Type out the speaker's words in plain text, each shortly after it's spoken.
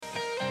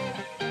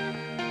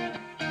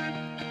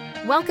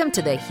Welcome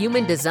to the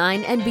Human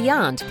Design and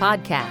Beyond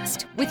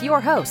podcast with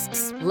your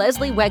hosts,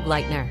 Leslie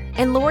Wegleitner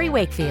and Lori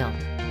Wakefield.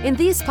 In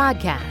these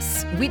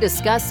podcasts, we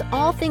discuss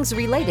all things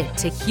related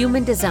to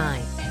human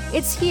design.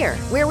 It's here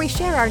where we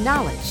share our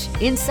knowledge,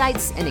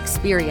 insights, and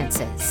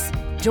experiences.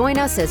 Join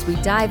us as we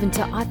dive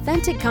into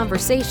authentic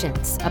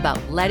conversations about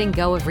letting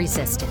go of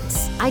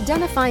resistance,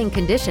 identifying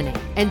conditioning,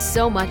 and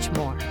so much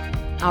more.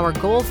 Our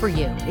goal for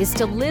you is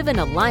to live in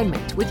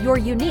alignment with your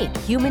unique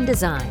human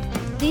design.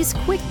 These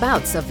quick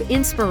bouts of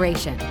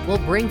inspiration will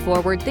bring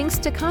forward things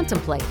to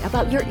contemplate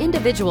about your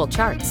individual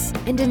charts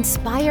and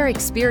inspire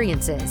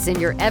experiences in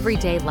your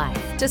everyday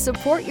life to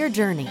support your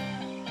journey.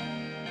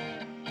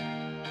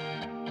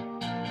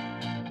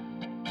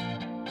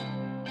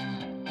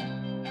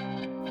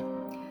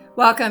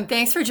 Welcome.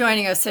 Thanks for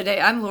joining us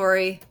today. I'm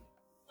Lori.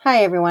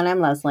 Hi, everyone. I'm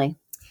Leslie.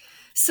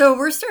 So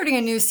we're starting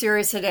a new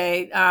series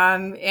today,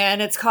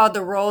 and it's called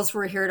The Roles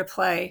We're Here to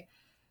Play.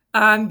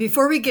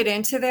 Before we get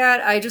into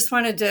that, I just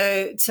wanted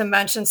to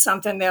mention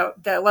something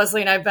that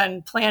Leslie and I've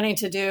been planning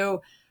to do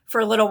for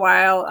a little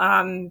while,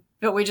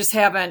 but we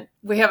haven't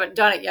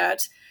done it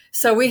yet.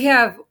 So we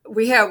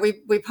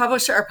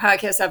publish our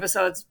podcast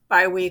episodes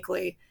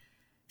bi-weekly.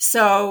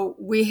 So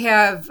we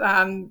have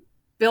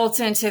built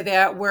into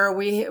that where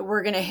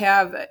we're going to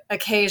have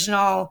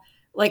occasional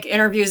like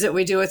interviews that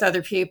we do with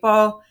other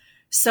people.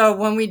 So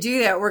when we do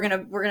that, we're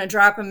gonna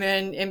drop them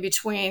in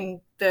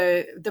between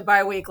the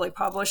biweekly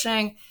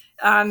publishing.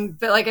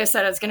 But like I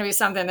said, it's gonna be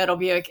something that'll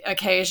be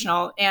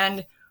occasional,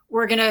 and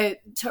we're gonna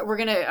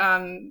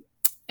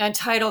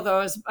entitle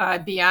those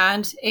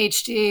Beyond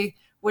HD,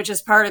 which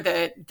is part of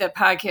the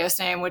podcast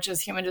name, which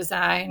is Human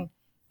Design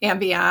and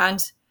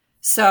Beyond.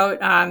 So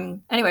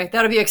anyway,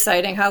 that'll be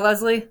exciting, huh,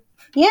 Leslie?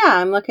 Yeah,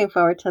 I'm looking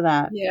forward to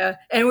that. Yeah,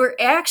 and we're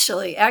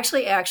actually,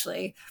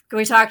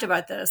 we talked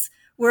about this.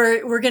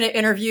 I'm going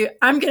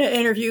to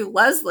interview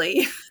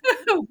Leslie.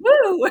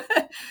 Woo!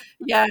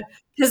 Yeah.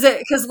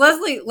 Cause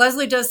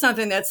Leslie does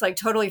something that's like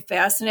totally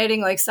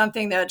fascinating, like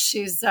something that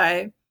she's,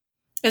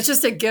 it's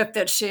just a gift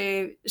that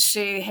she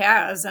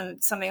has,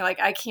 and something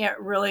like I can't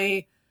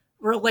really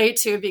relate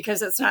to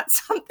because it's not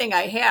something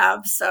I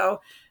have.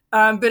 So,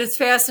 but it's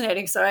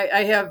fascinating. So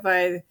I have,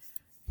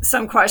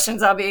 some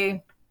questions I'll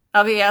be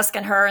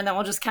asking her, and then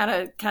we'll just kind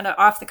of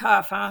off the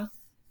cuff, huh?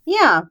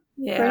 Yeah.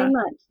 Yeah. Pretty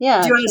much.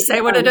 Yeah. Do you want to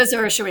say what it is,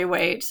 or should we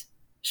wait?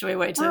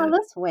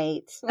 Let's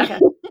wait. Okay.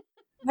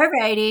 All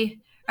righty.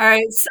 All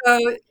right.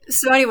 So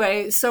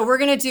anyway, so we're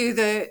gonna do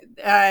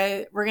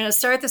we're gonna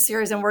start the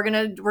series, and we're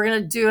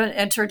gonna do an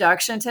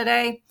introduction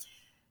today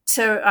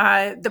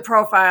to the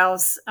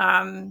profiles,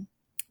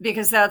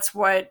 because that's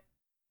what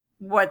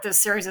this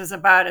series is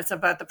about. It's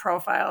about the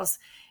profiles,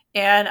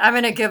 and I'm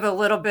gonna give a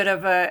little bit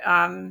of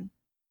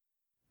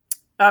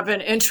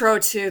an intro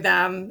to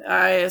them,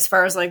 as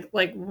far as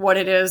like what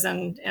it is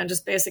and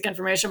just basic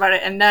information about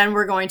it. And then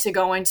we're going to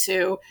go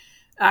into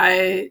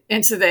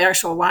the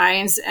actual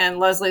lines, and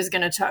Leslie's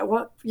going to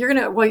talk.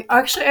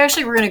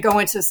 Actually, we're going to go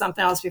into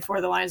something else before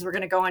the lines. We're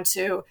going to go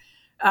into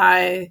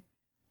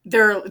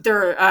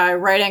their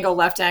right angle,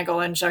 left angle,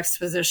 and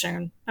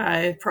juxtaposition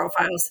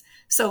profiles.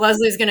 So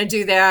Leslie's going to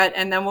do that,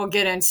 and then we'll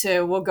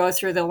go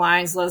through the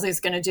lines. Leslie's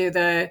going to do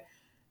the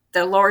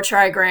lower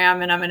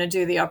trigram, and I'm going to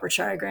do the upper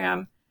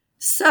trigram.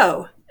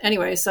 So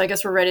anyway, I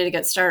guess we're ready to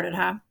get started,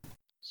 huh?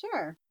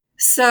 Sure.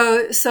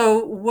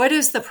 So what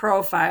is the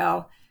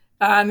profile?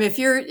 If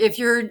you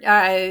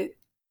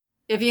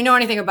know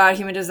anything about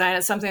human design,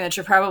 it's something that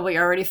you're probably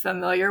already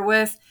familiar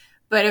with.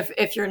 But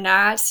if you're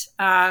not,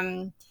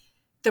 the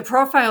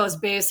profile is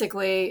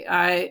basically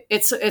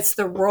it's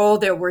the role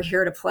that we're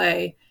here to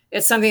play.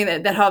 It's something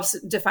that helps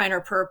define our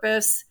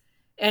purpose.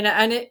 And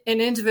on an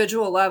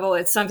individual level,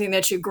 it's something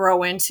that you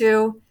grow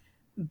into.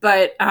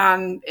 But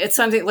it's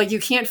something like you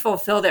can't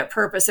fulfill that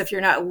purpose if you're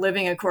not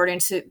living according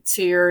to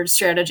your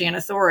strategy and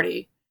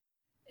authority.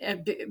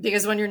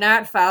 Because when you're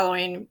not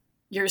following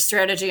your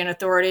strategy and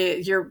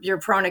authority, you're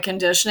prone to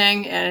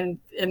conditioning, and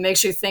it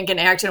makes you think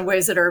and act in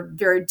ways that are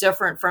very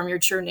different from your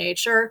true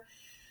nature.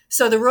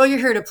 So the role you're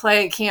here to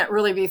play can't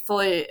really be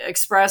fully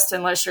expressed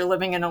unless you're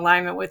living in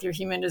alignment with your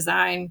human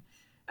design,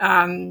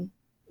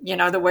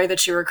 the way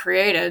that you were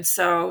created.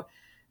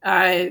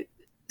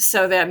 So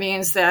that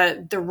means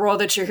that the role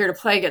that you're here to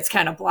play gets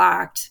kind of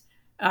blocked.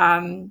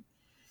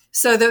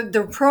 So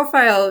the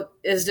profile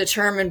is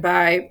determined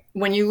by,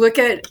 when you look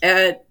at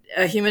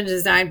a human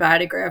design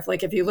body graph,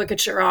 like if you look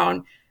at your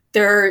own,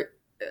 there's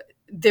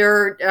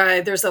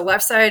a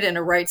left side and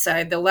a right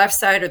side. The left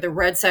side, or the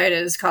red side,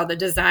 is called the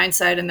design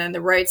side, and then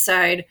the right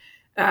side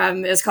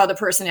is called the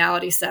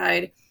personality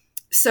side.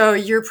 So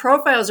your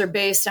profiles are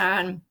based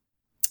on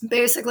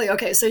basically,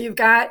 okay, so you've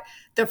got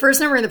the first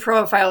number in the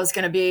profile is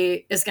going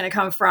to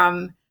come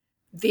from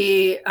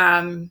the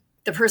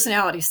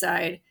personality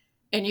side,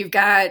 and you've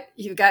got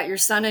your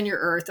sun and your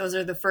earth. Those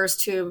are the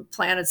first two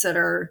planets that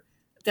are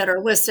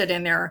listed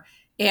in there,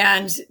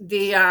 and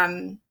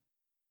they're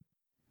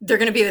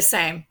going to be the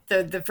same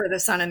for the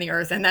sun and the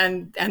earth, and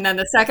then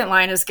the second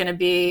line is going to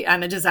be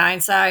on the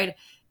design side.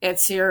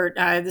 It's your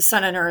the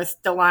sun and earth,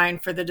 the line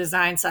for the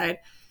design side.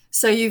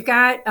 So you've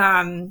got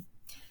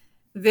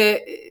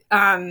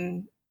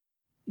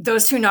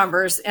those two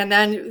numbers, and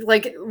then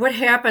like what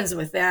happens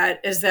with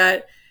that is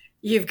that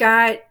you've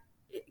got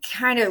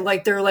kind of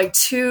like they're like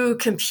two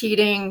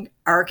competing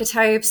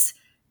archetypes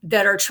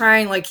that are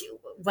trying like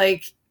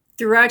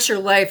throughout your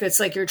life. It's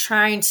like you're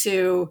trying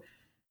to,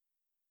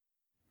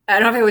 I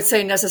don't know if I would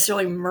say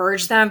necessarily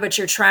merge them, but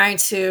you're trying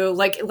to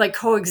like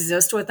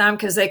coexist with them,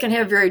 because they can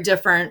have very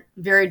different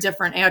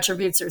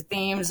attributes or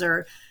themes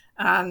or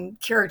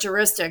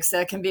characteristics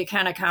that can be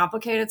kind of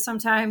complicated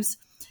sometimes.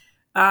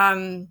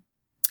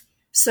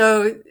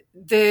 So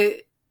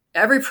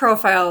every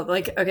profile,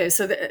 like, okay,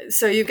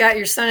 so you've got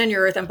your sun and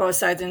your earth on both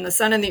sides, and the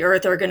sun and the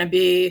earth are going to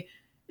be,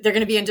 they're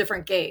going to be in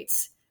different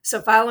gates. So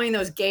following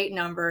those gate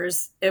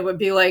numbers, it would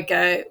be like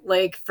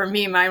for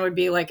me, mine would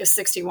be like a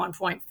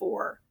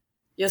 61.4.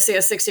 You'll see a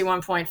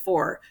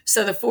 61.4.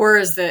 So the 4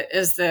 is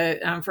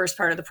the first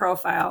part of the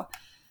profile.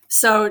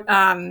 So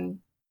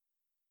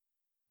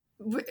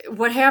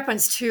what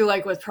happens too,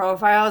 like with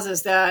profiles,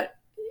 is that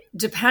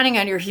depending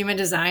on your human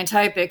design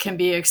type, it can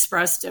be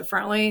expressed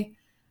differently.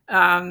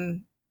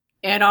 And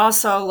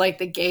also like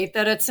the gate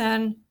that it's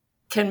in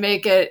can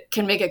make it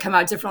come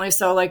out differently.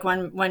 So like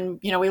when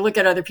we look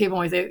at other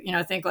people and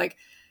we think like,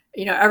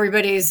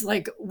 everybody's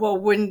like, well,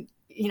 wouldn't,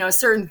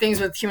 certain things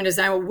with human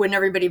design, well, wouldn't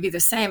everybody be the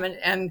same?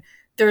 And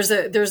there's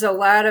a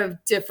lot of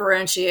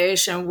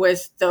differentiation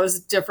with those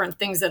different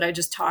things that I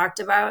just talked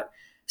about.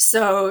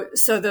 So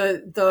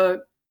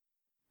the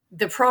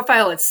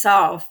profile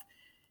itself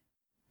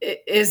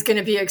is going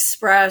to be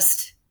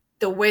expressed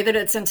the way that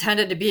it's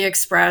intended to be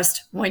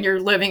expressed when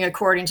you're living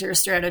according to your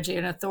strategy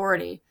and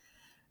authority.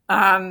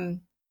 And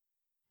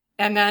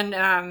then,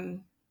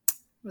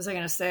 what was I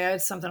going to say? I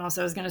had something else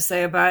I was going to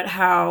say about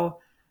how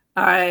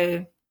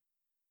I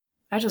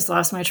just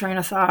lost my train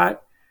of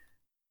thought.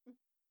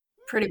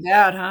 Pretty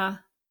bad, huh?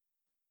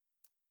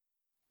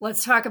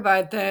 Let's talk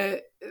about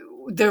the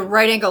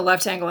right angle,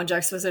 left angle, and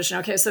juxtaposition.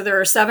 Okay, so there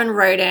are 7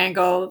 right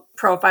angle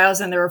profiles,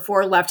 and there are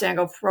 4 left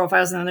angle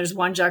profiles, and then there's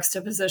 1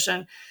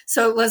 juxtaposition.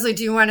 So, Leslie,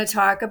 do you want to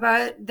talk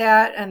about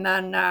that? And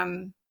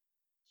then,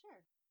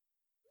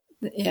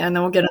 Sure. Yeah, and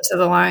then we'll get into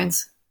the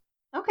lines.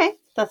 Okay,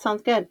 that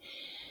sounds good.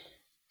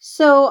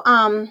 So,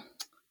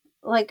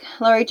 like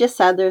Lori just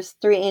said, there's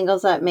 3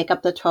 angles that make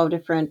up the 12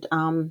 different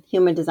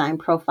human design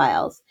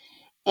profiles.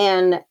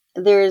 And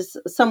there's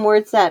some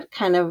words that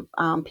kind of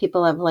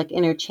people have like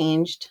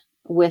interchanged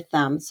with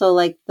them. So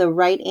like the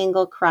right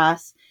angle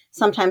cross,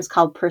 sometimes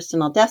called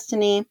personal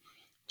destiny.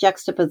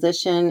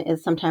 Juxtaposition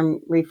is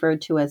sometimes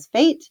referred to as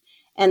fate.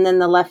 And then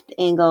the left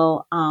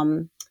angle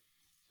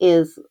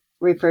is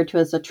referred to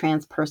as a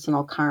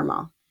transpersonal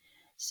karma.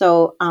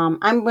 So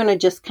I'm going to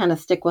just kind of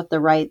stick with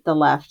the right, the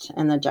left,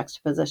 and the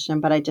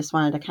juxtaposition, but I just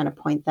wanted to kind of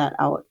point that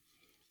out.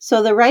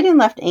 So the right and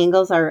left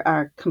angles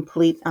are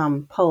complete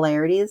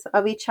polarities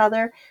of each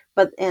other,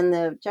 and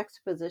the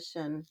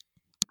juxtaposition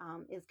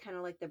is kind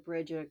of like the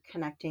bridge or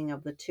connecting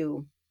of the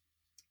two,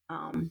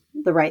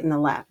 the right and the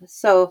left.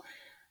 So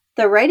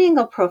the right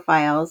angle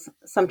profiles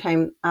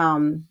sometimes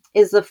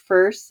is the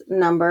first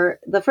number.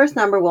 The first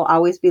number will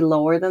always be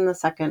lower than the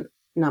second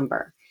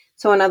number.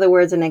 So in other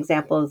words, an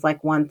example is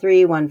like 1,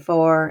 3, 1,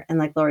 4. And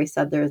like Lori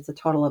said, there's a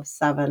total of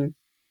 7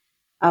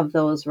 of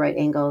those right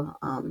angle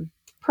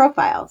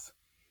profiles.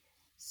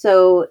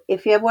 So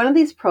if you have one of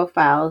these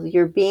profiles,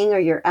 your being or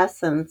your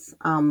essence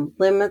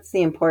limits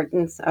the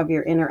importance of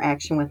your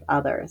interaction with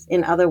others.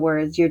 In other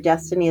words, your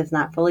destiny is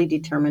not fully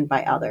determined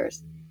by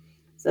others.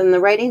 So and the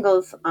right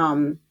angles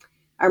are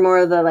more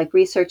of the like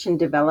research and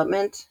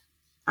development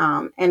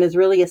and is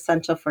really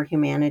essential for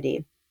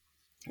humanity.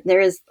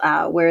 There is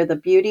where the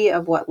beauty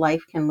of what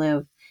life can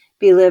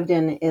be lived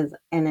in is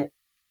in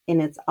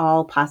its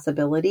all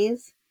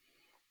possibilities.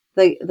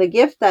 The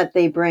gift that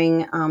they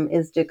bring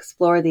is to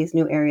explore these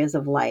new areas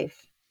of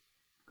life.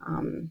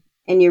 And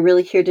you're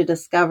really here to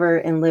discover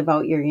and live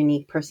out your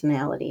unique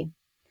personality.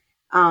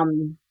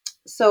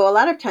 So a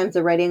lot of times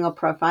the right angle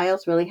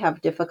profiles really have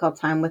a difficult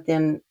time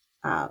within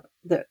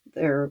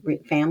their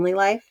family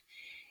life.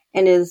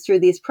 And it is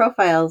through these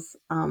profiles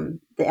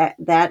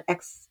that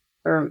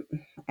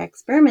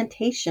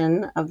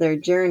experimentation of their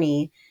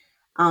journey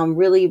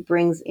really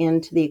brings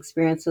into the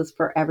experiences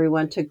for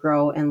everyone to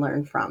grow and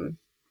learn from.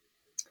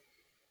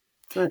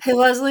 Hey,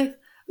 Leslie.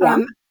 Yeah.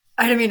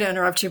 I didn't mean to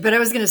interrupt you, but I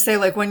was going to say,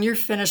 like, when you're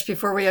finished,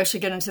 before we actually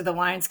get into the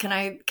lines, can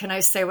I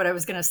say what I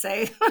was going to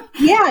say?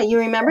 Yeah, you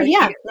remembered?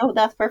 Yeah, no,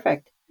 that's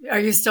perfect. Are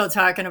you still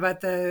talking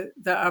about the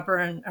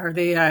upper or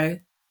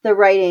the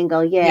right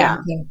angle? Yeah.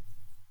 Okay.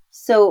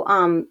 So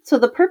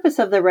the purpose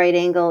of the right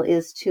angle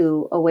is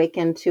to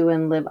awaken to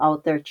and live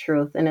out their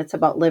truth, and it's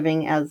about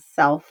living as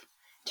self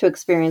to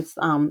experience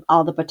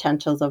all the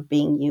potentials of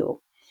being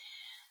you.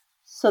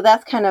 So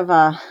that's kind of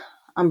a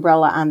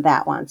umbrella on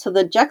that one. So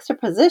the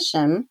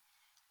juxtaposition,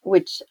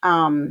 which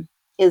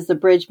is the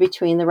bridge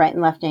between the right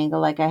and left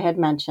angle, like I had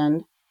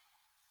mentioned.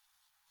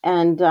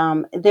 And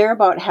they're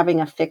about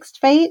having a fixed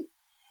fate.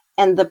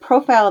 And the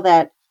profile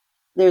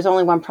there's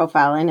only one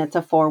profile, and it's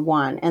a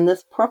 4-1. And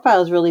this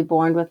profile is really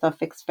born with a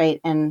fixed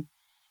fate and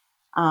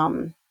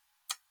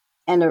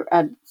and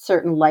a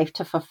certain life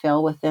to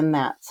fulfill within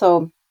that.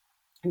 So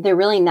they're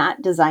really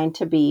not designed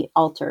to be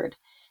altered.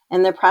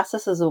 And the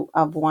processes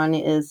of one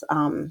is,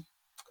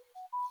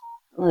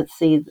 let's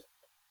see,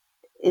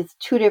 it's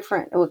two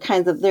different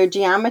kinds of their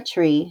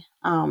geometry.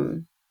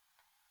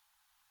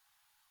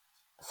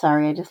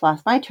 Sorry, I just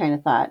lost my train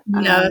of thought.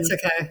 No, that's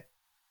okay.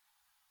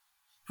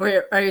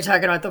 Are you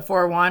talking about the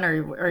 4-1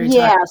 or are you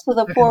Yeah, talking? so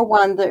the Okay.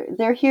 4-1,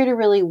 they're here to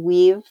really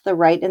weave the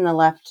right and the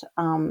left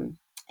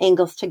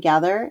angles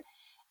together.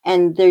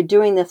 And they're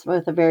doing this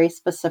with a very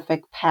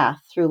specific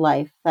path through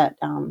life that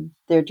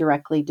they're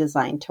directly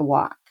designed to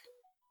walk.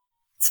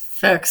 It's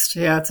fixed.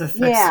 Yeah, it's a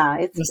fixed Yeah,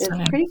 it's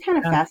destiny. pretty kind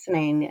of Yeah.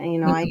 fascinating. You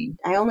know, Mhm.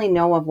 I only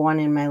know of one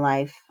in my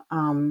life,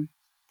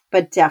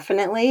 but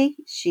definitely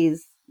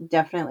she's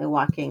definitely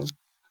walking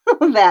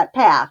that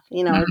path.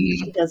 You know,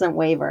 she Mhm. doesn't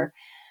waver.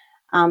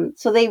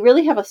 So they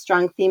really have a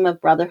strong theme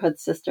of brotherhood,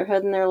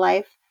 sisterhood in their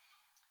life.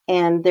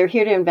 And they're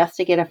here to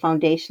investigate a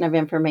foundation of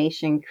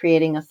information,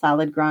 creating a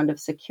solid ground of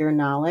secure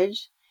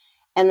knowledge.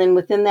 And then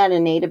within that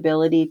innate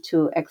ability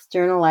to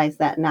externalize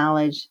that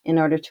knowledge in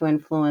order to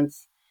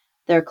influence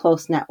their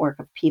close network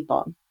of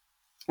people.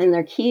 And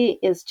their key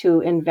is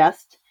to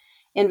invest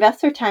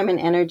their time and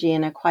energy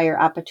and acquire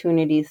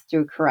opportunities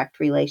through correct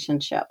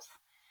relationships.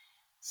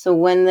 So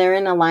when they're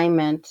in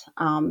alignment,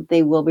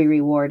 they will be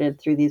rewarded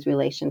through these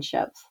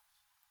relationships.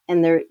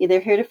 And they're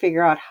here to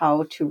figure out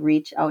how to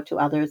reach out to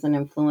others and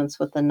influence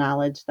with the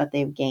knowledge that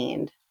they've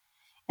gained,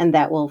 and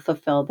that will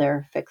fulfill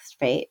their fixed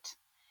fate.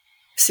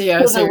 So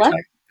yeah, So so the you're left,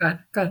 talking.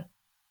 Go ahead.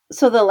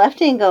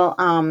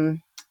 angle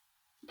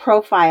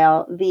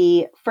profile,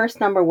 the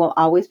first number will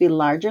always be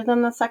larger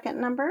than the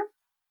second number.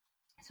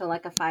 So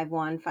like a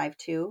 5-1,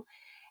 5-2.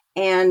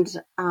 And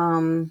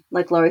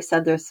like Lori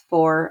said, there's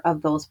 4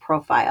 of those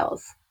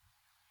profiles.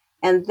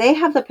 And they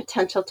have the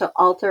potential to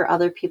alter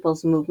other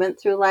people's movement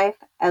through life,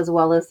 as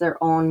well as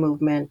their own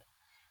movement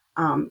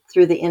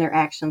through the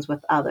interactions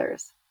with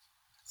others.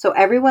 So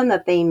everyone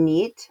that they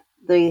meet,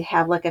 they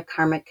have like a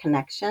karmic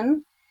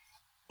connection,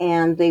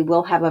 and they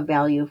will have a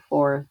value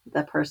for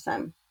the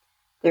person.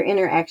 Their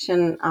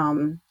interaction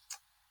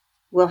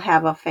will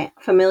have a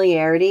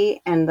familiarity,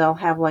 and they'll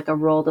have like a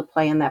role to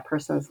play in that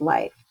person's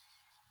life.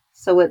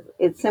 So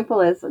it's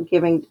simple as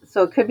giving.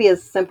 So it could be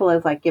as simple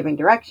as like giving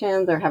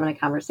directions or having a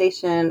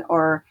conversation,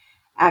 or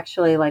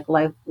actually like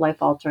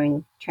life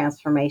altering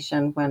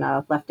transformation when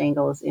a left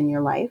angle is in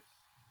your life.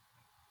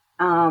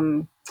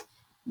 Um,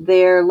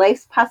 their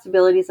life's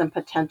possibilities and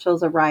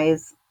potentials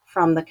arise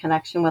from the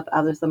connection with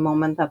others the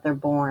moment that they're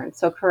born.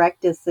 So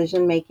correct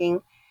decision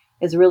making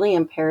is really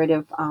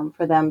imperative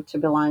for them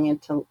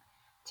to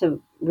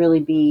to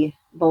really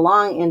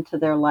belong into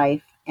their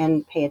life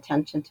and pay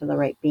attention to the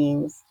right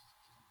beings.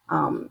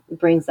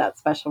 Brings that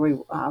special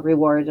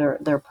reward or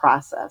their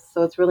process.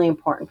 So it's really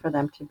important for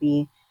them to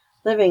be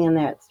living in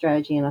that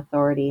strategy and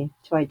authority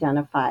to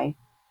identify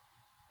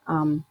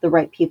the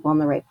right people in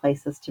the right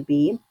places to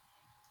be.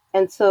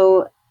 And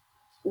so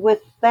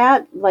with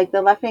that, like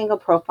the left angle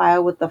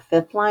profile with the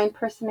 5th line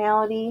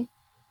personality,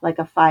 like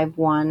a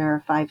 5-1 or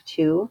a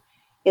 5-2,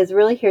 is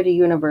really here to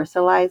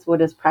universalize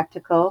what is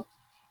practical.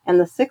 And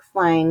the 6th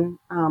line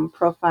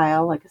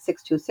profile, like a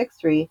 6-2,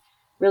 6-3,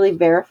 really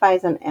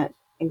verifies and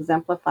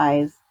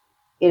exemplifies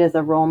it as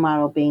a role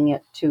model, being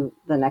it to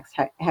the next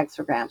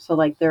hexagram. So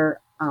like they're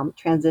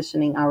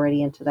transitioning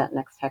already into that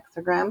next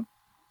hexagram.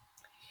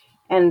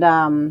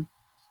 And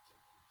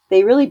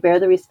they really bear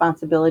the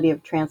responsibility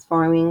of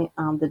transforming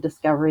the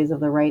discoveries of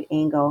the right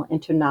angle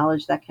into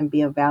knowledge that can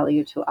be of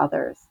value to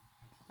others.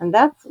 And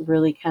that's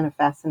really kind of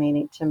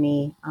fascinating to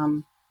me.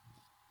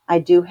 I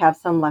do have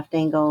some left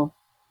angle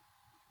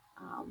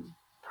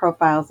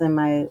profiles in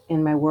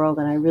my world,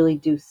 and I really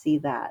do see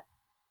that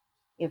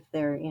if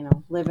they're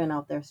living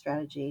out their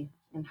strategy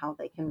and how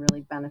they can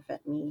really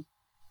benefit me,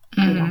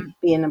 Mhm.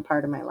 being a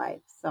part of my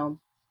life. So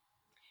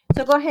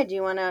go ahead. Do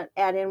you want to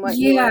add in what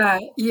you were? Yeah,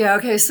 yeah.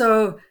 Okay,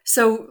 so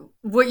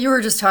what you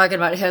were just talking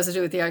about has to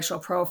do with the actual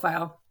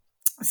profile.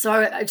 So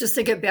I just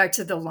to get back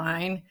to the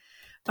line.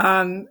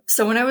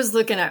 So when I was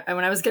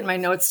getting my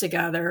notes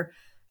together,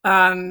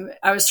 I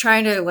was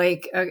trying to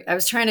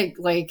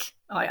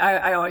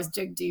I always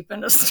dig deep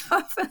into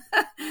stuff.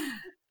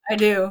 I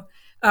do.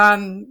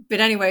 But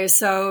anyway,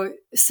 so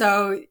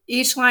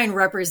each line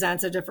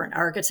represents a different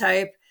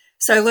archetype.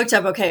 So I looked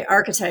up, okay,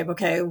 archetype.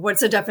 Okay,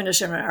 what's the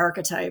definition of an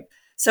archetype?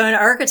 So an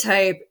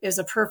archetype is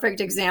a perfect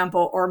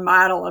example or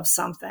model of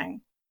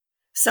something.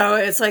 So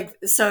it's like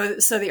so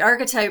the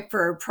archetype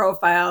for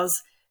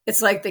profiles,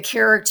 it's like the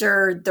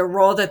character, the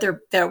role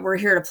that we're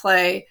here to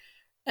play.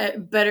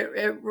 But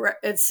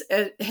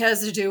it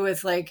has to do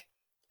with like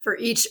for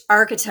each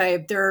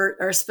archetype there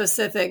are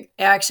specific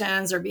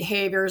actions or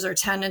behaviors or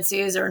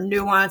tendencies or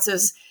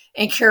nuances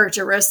and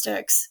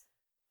characteristics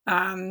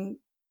um,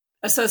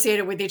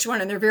 associated with each one,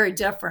 and they're very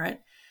different.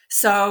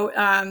 So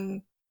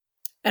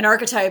an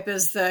archetype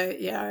is I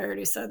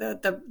already said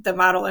that, the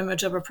model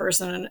image of a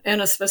person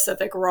in a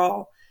specific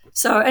role.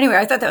 So anyway,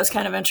 I thought that was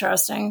kind of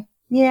interesting.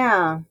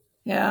 Yeah,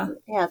 Yeah.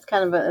 yeah. It's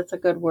kind of it's a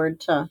good word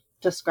to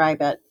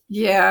describe it.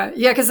 Yeah.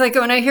 Because like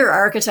when I hear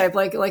archetype,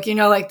 like like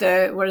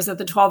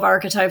the 12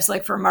 archetypes,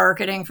 like for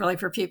marketing,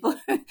 for people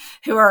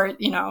who are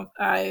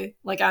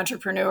like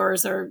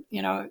entrepreneurs or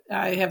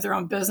have their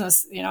own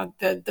business.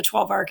 The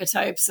 12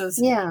 archetypes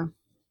Yeah.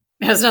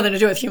 it has nothing to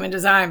do with human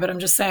design, but I'm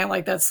just saying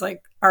like that's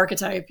like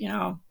archetype.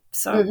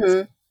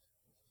 So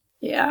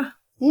yeah.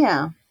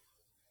 Yeah.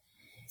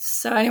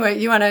 So anyway,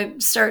 you want to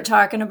start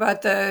talking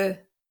about the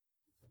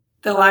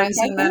lines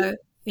in the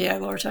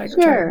lower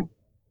trigram? Sure.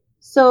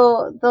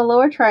 So the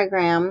lower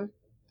trigram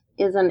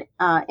is an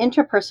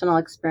interpersonal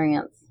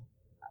experience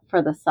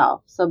for the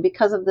self. So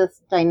because of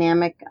this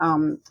dynamic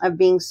of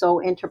being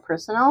so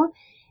interpersonal,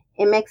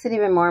 it makes it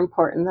even more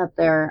important that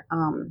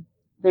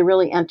they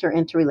really enter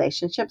into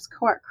relationships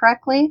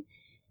correctly,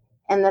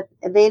 and that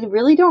they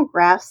really don't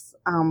grasp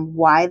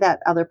why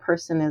that other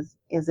person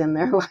is in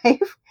their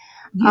life.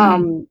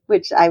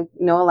 Which I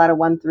know a lot of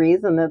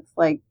 1-3s, and that's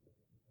like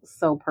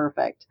so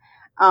perfect.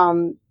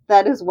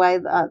 That is why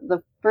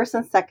the first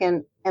and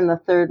second and the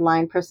third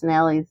line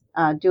personalities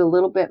do a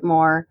little bit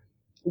more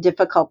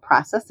difficult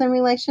process in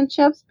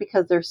relationships,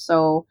 because they're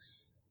so,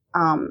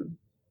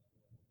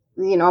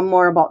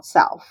 more about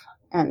self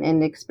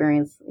and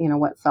experience,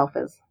 what self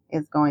is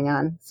going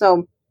on.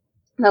 So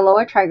the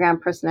lower trigram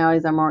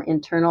personalities are more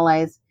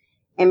internalized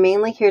and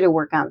mainly here to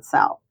work on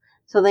self.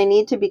 So they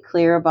need to be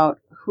clear about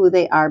who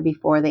they are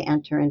before they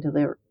enter into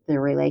their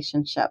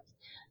relationships.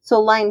 So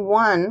line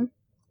 1,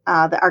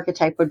 the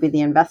archetype would be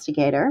the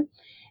investigator,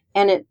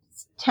 and it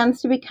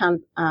tends to be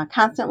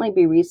constantly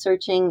be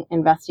researching,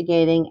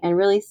 investigating, and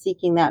really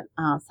seeking that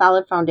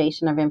solid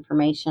foundation of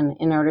information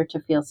in order to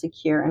feel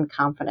secure and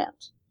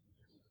confident.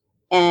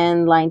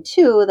 And line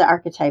 2, the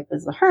archetype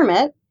is the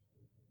hermit,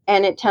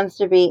 and it tends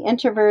to be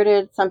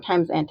introverted,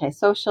 sometimes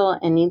antisocial,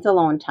 and needs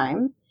alone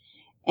time.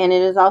 And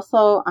it is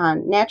also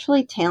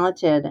naturally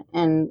talented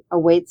and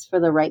awaits for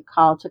the right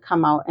call to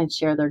come out and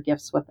share their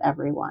gifts with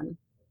everyone.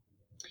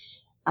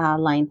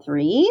 Line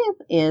 3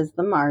 is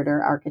the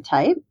martyr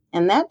archetype,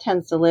 and that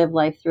tends to live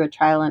life through a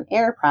trial and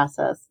error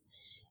process.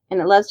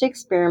 And it loves to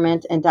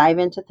experiment and dive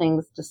into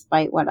things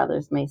despite what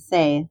others may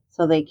say,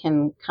 so they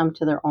can come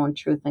to their own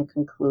truth and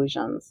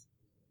conclusions.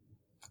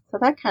 So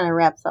that kind of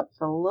wraps up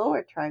the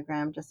lower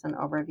trigram, just an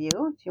overview.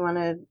 Do you want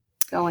to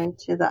go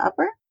into the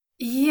upper?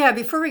 Yeah,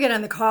 before we get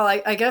on the call,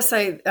 I guess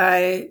I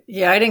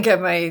didn't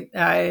get my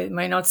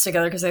notes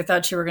together because I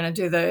thought you were going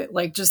to do the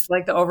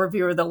the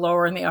overview of the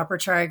lower and the upper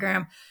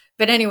trigram.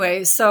 But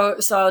anyway, so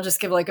I'll just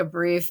give like a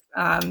brief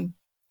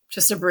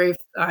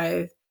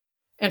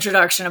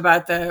introduction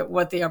about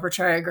what the upper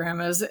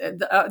trigram is.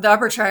 The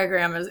upper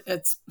trigram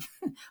it's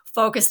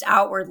focused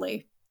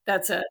outwardly.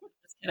 That's it.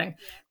 Just kidding.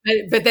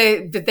 But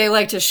they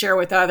like to share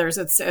with others.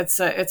 It's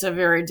a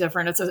very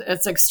different.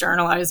 It's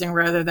externalizing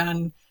rather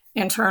than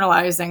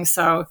internalizing.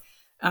 So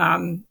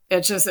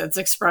it's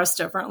expressed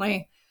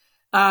differently.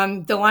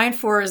 The line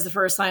 4 is the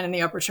first line in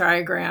the upper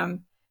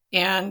trigram,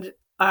 and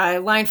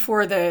line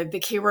 4, the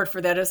keyword for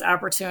that is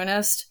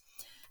opportunist.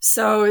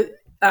 So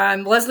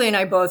Leslie and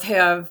I both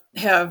have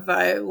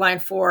line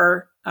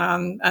 4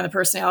 on the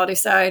personality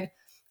side.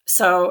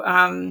 So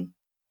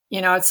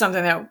it's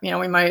something that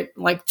we might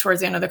like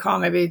towards the end of the call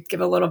maybe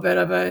give a little bit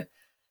of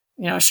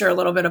share a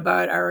little bit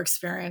about our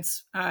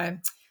experience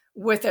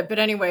with it. But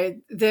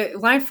anyway, the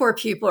line 4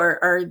 people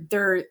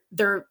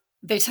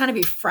they tend to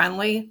be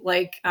friendly,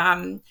 like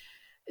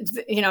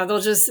they're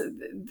just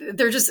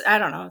I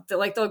don't know,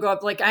 they'll go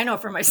up, like I know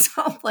for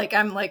myself, like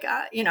I'm like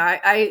I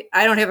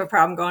don't have a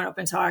problem going up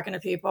and talking to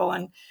people,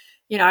 and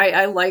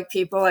I like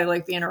people, I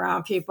like being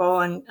around people,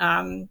 and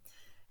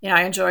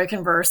I enjoy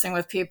conversing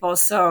with people.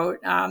 So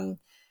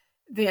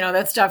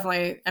that's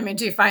definitely, I mean,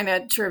 do you find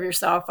that true of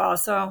yourself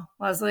also,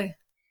 Leslie?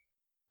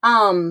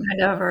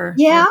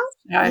 Yeah,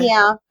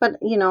 but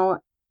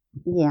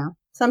yeah,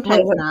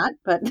 sometimes not,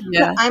 but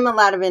yeah. I'm a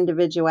lot of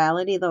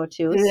individuality though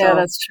too. Yeah, so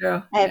that's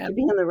true. I have to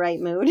be in the right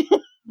mood.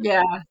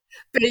 Yeah.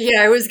 But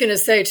yeah, I was going to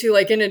say too,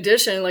 like in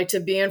addition, like to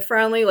being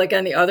friendly, like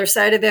on the other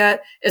side of that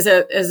is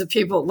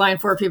line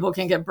 4 people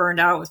can get burned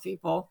out with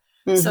people.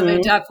 Mm-hmm. So they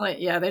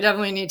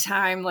definitely need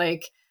time,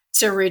 like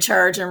to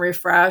recharge and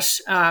refresh,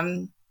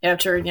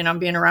 after,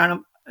 being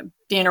around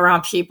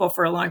people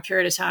for a long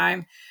period of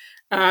time.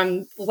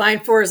 Line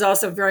 4 is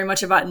also very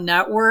much about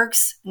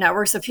networks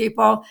of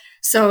people.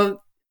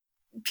 So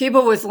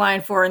people with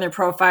line 4 in their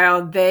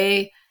profile,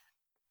 they're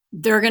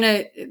going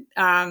to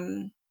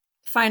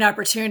find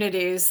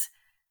opportunities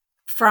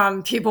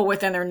from people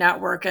within their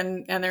network,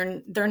 and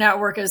their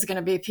network is going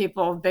to be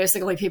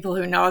basically people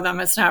who know them.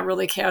 It's not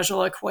really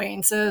casual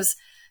acquaintances.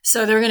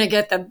 So they're going to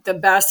get the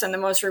best and the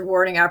most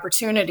rewarding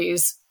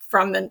opportunities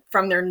from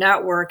their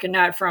network, and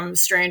not from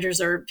strangers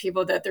or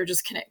people that they're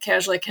just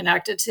casually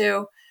connected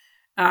to.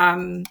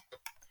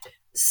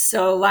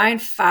 So line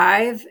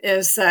 5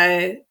 is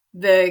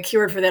the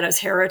keyword for that is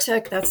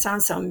heretic. That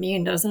sounds so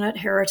mean, doesn't it?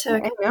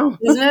 Heretic, I know.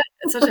 Isn't it?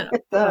 It's such an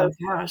oh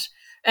gosh.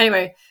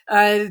 Anyway,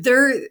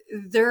 their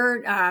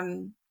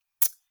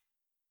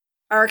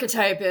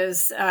archetype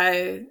is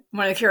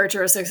one of the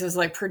characteristics is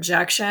like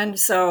projection.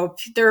 So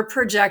they're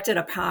projected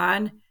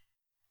upon,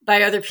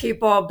 by other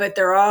people, but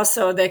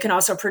they can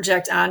also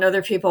project on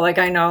other people. Like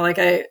I know, like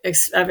I've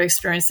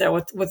experienced that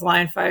with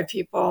line 5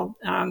 people,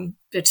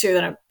 the two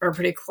that are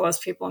pretty close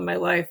people in my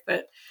life.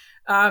 But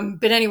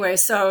anyway,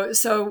 so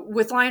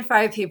with line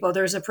 5 people,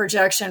 there's a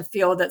projection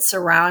field that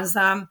surrounds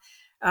them.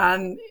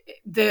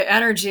 The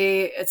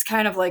energy, it's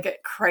kind of like a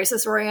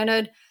crisis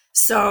oriented.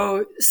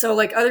 So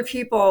like other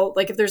people,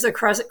 like if there's a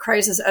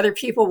crisis, other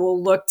people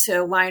will look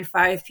to line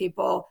 5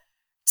 people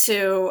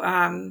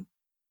to,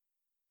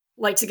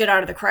 like to get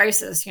out of the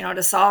crisis,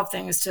 to solve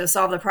things, to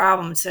solve the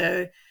problem,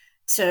 to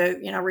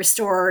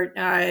restore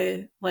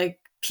like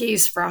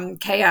peace from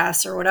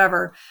chaos or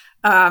whatever.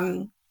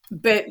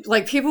 But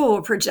like people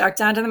will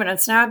project onto them, and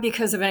it's not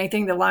because of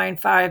anything the line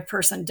 5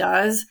 person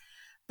does,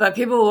 but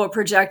people will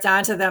project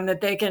onto them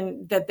that they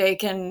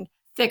can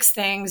fix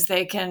things.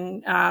 They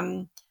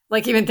can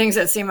like even things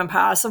that seem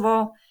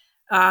impossible.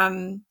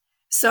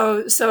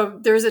 So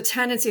there's a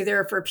tendency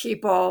there for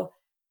people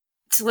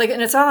to like,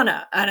 and it's all on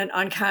an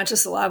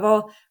unconscious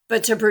level,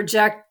 but to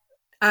project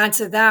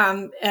onto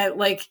them and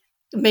like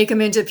make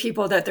them into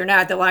people that they're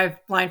not. The line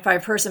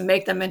 5 person,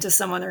 make them into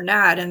someone they're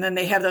not, and then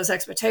they have those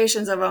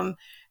expectations of them,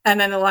 and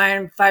then the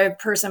line 5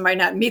 person might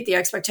not meet the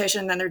expectation,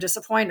 and then they're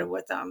disappointed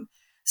with them.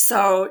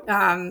 So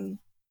the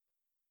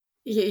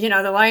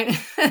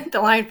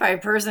line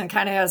 5 person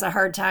kind of has a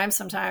hard time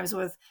sometimes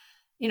with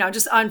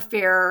just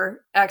unfair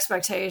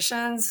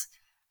expectations.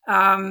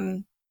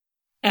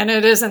 And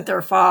it isn't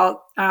their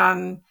fault.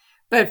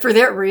 But for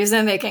that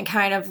reason, they can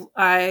kind of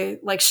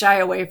like shy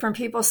away from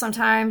people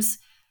sometimes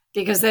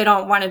because they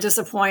don't want to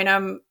disappoint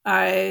them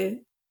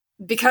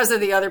because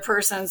of the other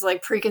person's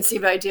like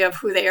preconceived idea of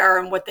who they are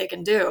and what they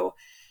can do.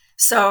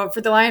 So for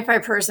the line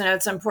 5 person,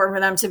 it's important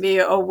for them to be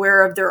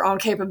aware of their own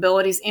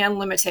capabilities and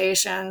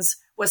limitations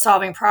with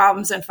solving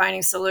problems and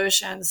finding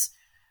solutions.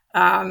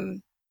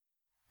 And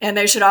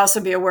they should also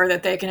be aware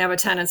that they can have a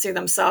tendency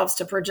themselves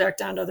to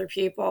project onto other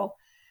people.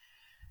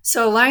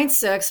 So line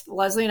 6,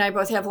 Leslie and I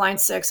both have line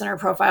 6 in our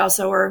profile,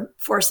 so we're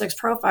 4-6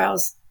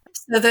 profiles.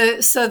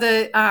 So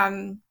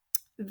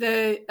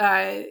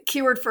the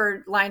keyword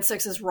for line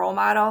 6 is role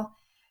model,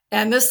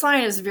 and this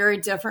line is very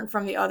different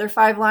from the other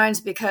 5 lines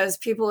because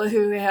people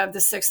who have the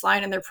 6th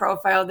line in their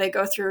profile, they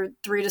go through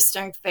 3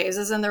 distinct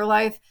phases in their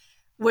life,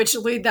 which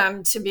lead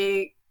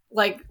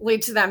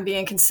to them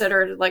being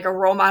considered like a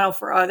role model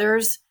for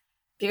others.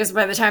 Because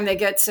by the time they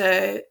get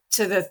to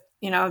the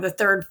the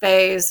 3rd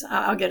phase,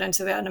 I'll get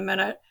into that in a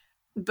minute.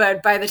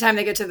 But by the time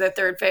they get to the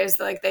 3rd phase,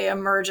 like they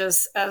emerge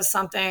as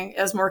something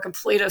as more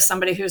complete, as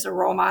somebody who's a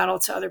role model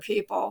to other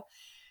people.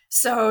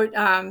 So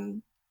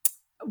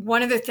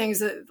one of the things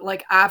that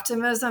like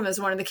optimism is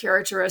one of the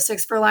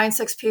characteristics for line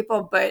 6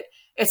 people, but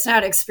it's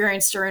not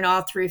experienced during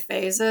all 3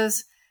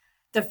 phases.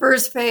 The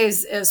first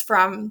phase is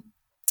from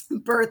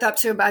birth up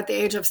to about the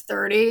age of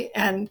 30,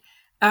 and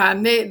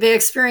they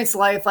experience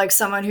life like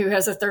someone who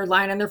has a 3rd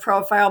line in their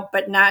profile,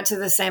 but not to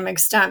the same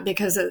extent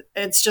because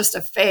it's just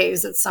a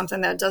phase. It's something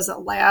that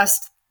doesn't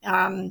last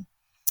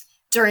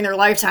during their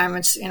lifetime.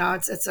 It's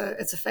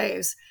it's a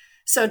phase.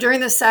 So during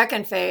the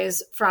 2nd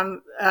phase,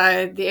 from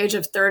the age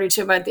of 30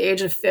 to about the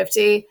age of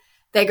 50,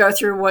 they go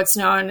through what's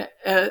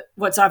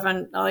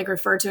often like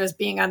referred to as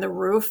being on the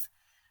roof.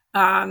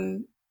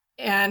 And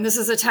this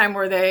is a time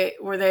where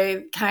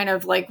they kind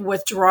of like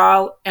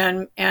withdraw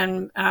and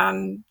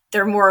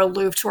they're more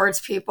aloof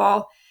towards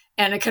people.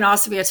 And it can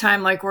also be a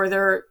time like where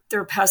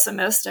they're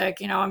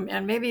pessimistic,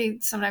 and maybe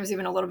sometimes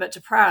even a little bit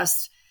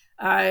depressed,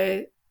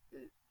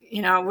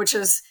 which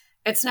is,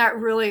 it's not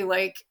really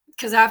like,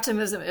 because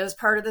optimism is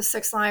part of the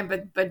 6th line,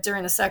 but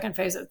during the 2nd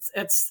phase,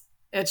 it's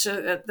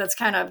that's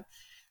kind of,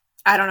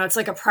 I don't know, it's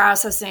like a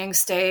processing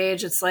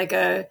stage. It's like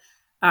a,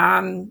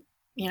 trying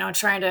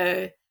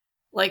to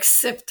like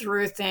sift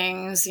through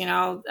things,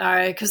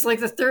 because like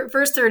the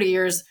first 30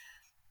 years,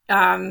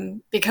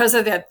 because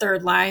of that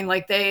 3rd line,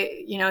 like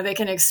they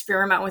can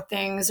experiment with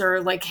things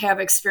or like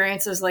have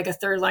experiences like a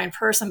 3rd line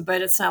person,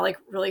 but it's not like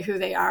really who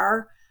they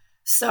are.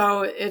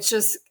 So it's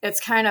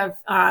kind of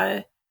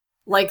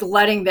like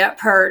letting that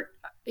part,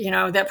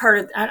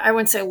 I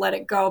wouldn't say let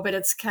it go, but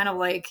it's kind of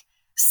like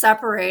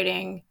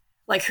separating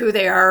like who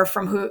they are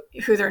from who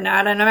they're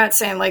not. And I'm not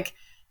saying like,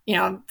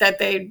 that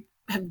they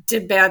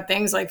did bad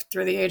things like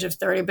through the age of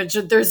 30, but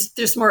there's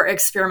just more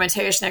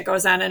experimentation that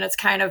goes on, and it's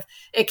kind of,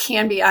 it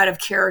can be out of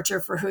character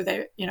for who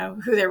they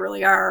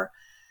really are.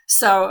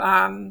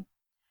 So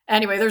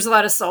anyway, there's a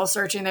lot of soul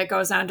searching that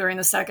goes on during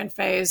the 2nd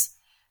phase.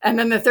 And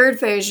then the 3rd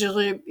phase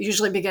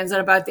usually begins at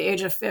about the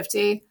age of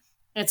 50.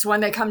 It's when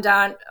they come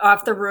down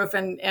off the roof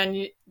and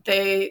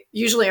they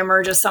usually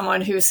emerge as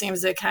someone who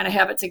seems to kind of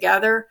have it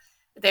together.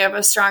 They have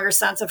a stronger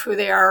sense of who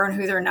they are and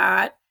who they're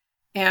not.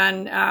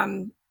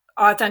 And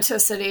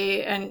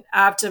authenticity and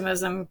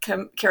optimism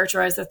can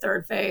characterize the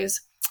 3rd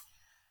phase.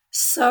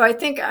 So I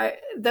think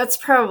that's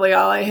probably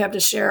all I have to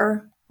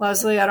share,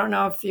 Leslie. I don't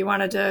know if you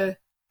wanted to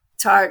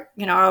talk,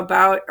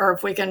 about, or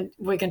if we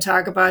can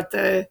talk about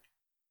the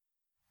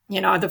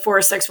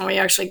 4-6 when we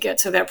actually get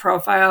to that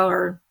profile,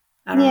 or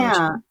I don't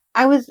know.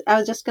 I was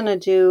just going to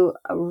do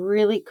a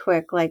really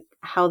quick, like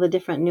how the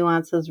different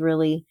nuances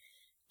really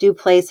do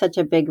play such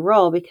a big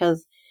role,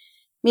 because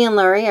me and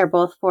Lori are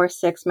both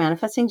 4/6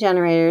 manifesting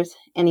generators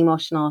and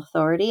emotional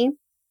authority.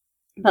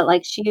 But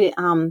like she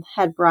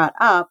had brought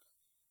up,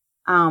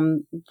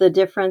 the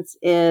difference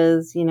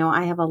is,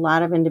 I have a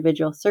lot of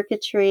individual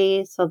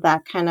circuitry. So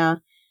that kind of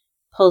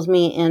pulls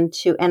me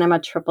into, and I'm a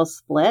triple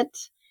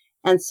split.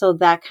 And so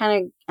that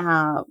kind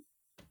of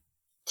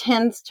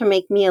tends to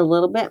make me a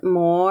little bit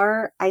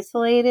more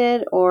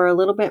isolated, or a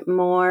little bit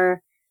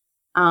more,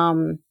 I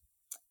don't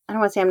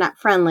want to say I'm not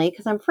friendly,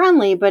 because I'm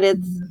friendly, but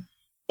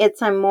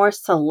I'm more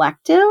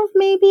selective,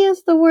 maybe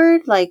is the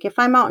word. Like if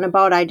I'm out and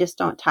about, I just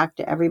don't talk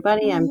to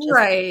everybody. I'm just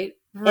right.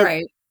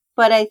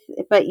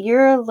 but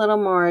you're a little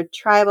more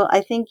tribal.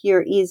 I think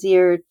you're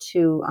easier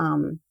to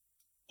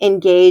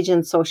engage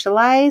and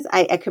socialize.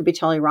 I could be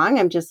totally wrong.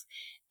 I'm just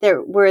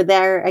there. We're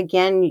there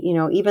again,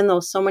 even though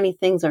so many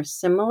things are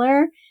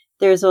similar,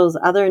 there's those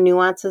other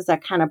nuances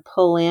that kind of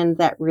pull in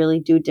that really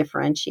do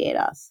differentiate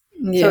us.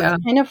 Yeah. So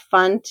it's kind of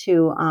fun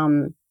to,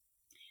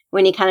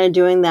 when you're kind of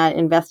doing that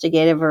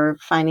investigative or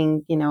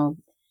finding,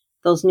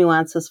 those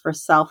nuances for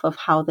self of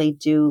how they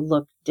do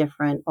look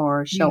different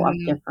or show up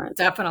different.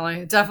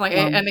 Definitely.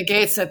 And the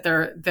gates that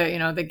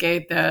the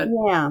gate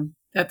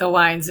that the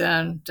line's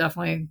in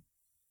definitely,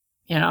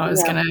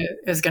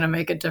 is gonna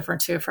make it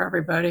different too for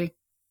everybody.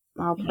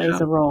 All plays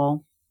a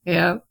role.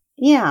 Yeah.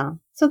 Yeah.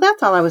 So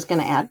that's all I was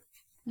going to add.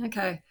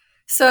 Okay.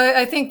 So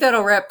I think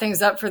that'll wrap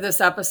things up for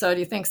this episode.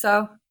 You think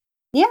so?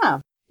 Yeah.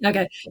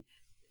 Okay.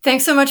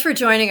 Thanks so much for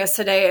joining us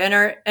today. In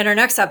our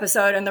next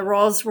episode, in the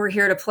Roles We're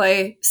Here to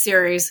Play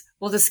series,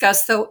 we'll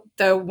discuss the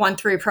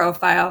 1-3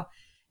 profile.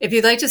 If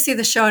you'd like to see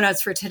the show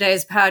notes for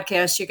today's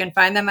podcast, you can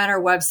find them on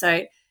our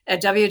website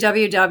at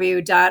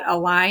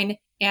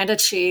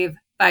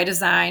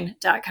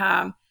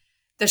www.alignandachieve.bydesign.com.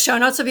 The show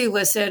notes will be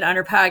listed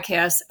under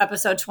podcast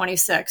episode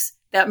 26.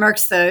 That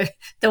marks the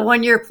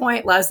 1 year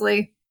point,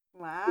 Leslie.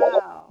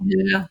 Wow.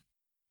 Yeah.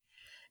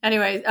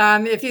 Anyway,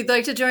 if you'd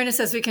like to join us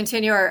as we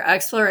continue our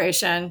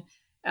exploration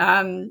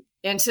into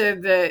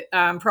the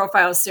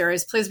profile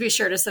series, please be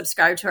sure to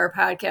subscribe to our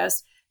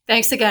podcast.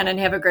 Thanks again and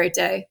have a great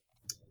day.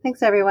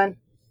 Thanks, everyone.